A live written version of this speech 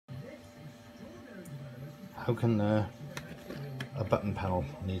how can a button panel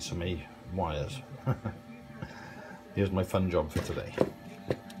need so many wires? Here's my fun job for today.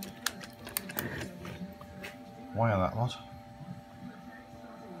 Wire that lot.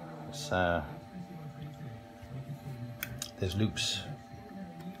 It's, there's loops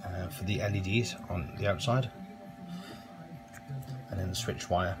for the LEDs on the outside, and then the switch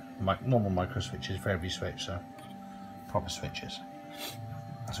wire, normal micro switches for every switch, so proper switches.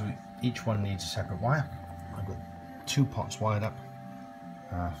 So each one needs a separate wire. I've got 2 pots wired up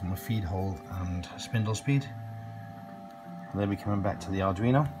for my feed hole and spindle speed. And then we're coming back to the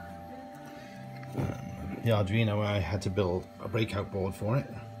Arduino. The Arduino, I had to build a breakout board for it,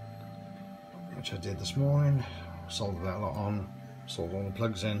 which I did this morning. Soldered that lot on, soldered all the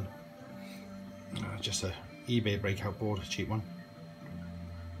plugs in. Just a eBay breakout board, a cheap one.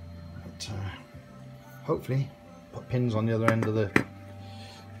 But hopefully put pins on the other end of the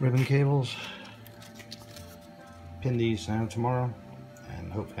ribbon cables. Pin these now tomorrow,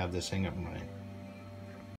 and hopefully have this thing up and running.